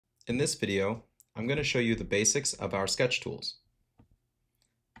In this video, I'm going to show you the basics of our sketch tools.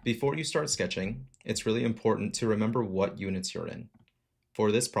 Before you start sketching, it's really important to remember what units you're in.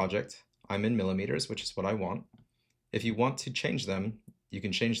 For this project, I'm in millimeters, which is what I want. If you want to change them, you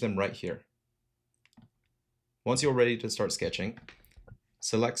can change them right here. Once you're ready to start sketching,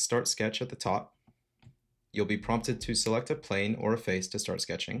 select Start Sketch at the top. You'll be prompted to select a plane or a face to start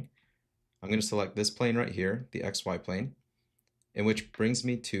sketching. I'm going to select this plane right here, the XY plane, which brings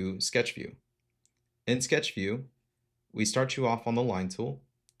me to Sketch View. In Sketch View, we start you off on the Line tool,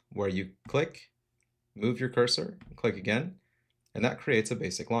 where you click, move your cursor, click again, and that creates a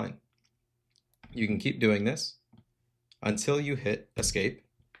basic line. You can keep doing this until you hit Escape,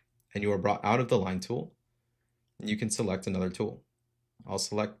 and you are brought out of the Line tool, and you can select another tool. I'll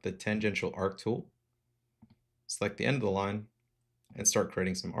select the Tangential Arc tool, select the end of the line, and start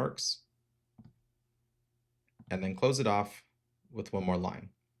creating some arcs, and then close it off with one more line.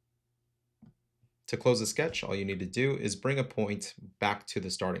 To close a sketch, all you need to do is bring a point back to the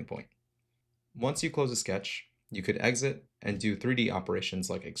starting point. Once you close a sketch, you could exit and do 3D operations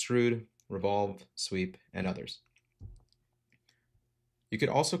like extrude, revolve, sweep, and others. You could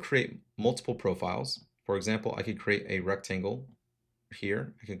also create multiple profiles. For example, I could create a rectangle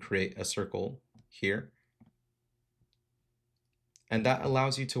here, I could create a circle here, and that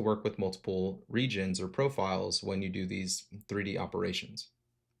allows you to work with multiple regions or profiles when you do these 3D operations.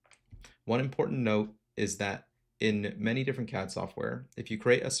 One important note is that in many different CAD software, if you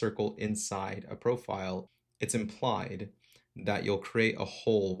create a circle inside a profile, it's implied that you'll create a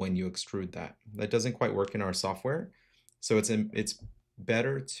hole when you extrude that. That doesn't quite work in our software, so it's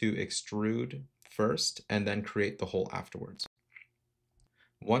better to extrude first and then create the hole afterwards.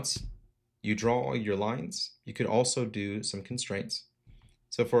 Once you draw all your lines, you could also do some constraints.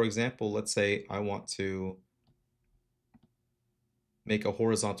 So for example, let's say I want to make a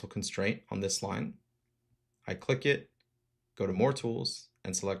horizontal constraint on this line. I click it, go to More Tools,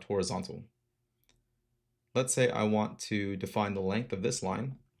 and select Horizontal. Let's say I want to define the length of this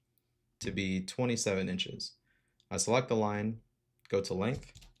line to be 27 inches. I select the line, go to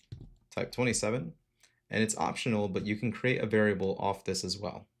Length, type 27, and it's optional, but you can create a variable off this as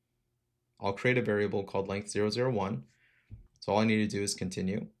well. I'll create a variable called Length001. So all I need to do is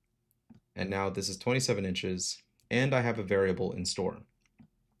continue. And now this is 27 inches, and I have a variable in store.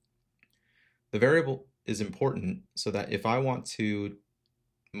 The variable is important so that if I want to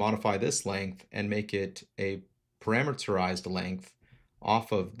modify this length and make it a parameterized length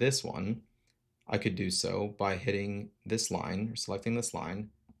off of this one, I could do so by hitting this line, or selecting this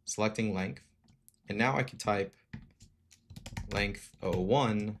line, selecting length, and now I could type length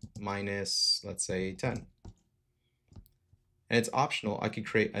 01 minus, let's say, 10. And it's optional, I could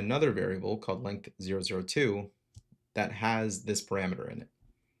create another variable called length002 that has this parameter in it.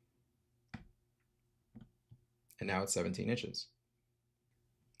 And now it's 17 inches.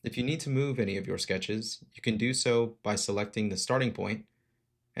 If you need to move any of your sketches, you can do so by selecting the starting point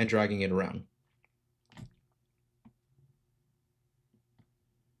and dragging it around.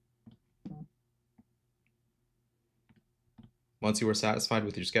 Once you are satisfied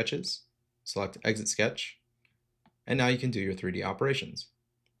with your sketches, select Exit Sketch, and now you can do your 3D operations.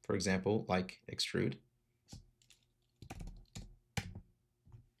 For example, like extrude.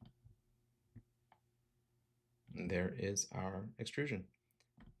 And there is our extrusion.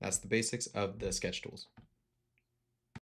 That's the basics of the sketch tools.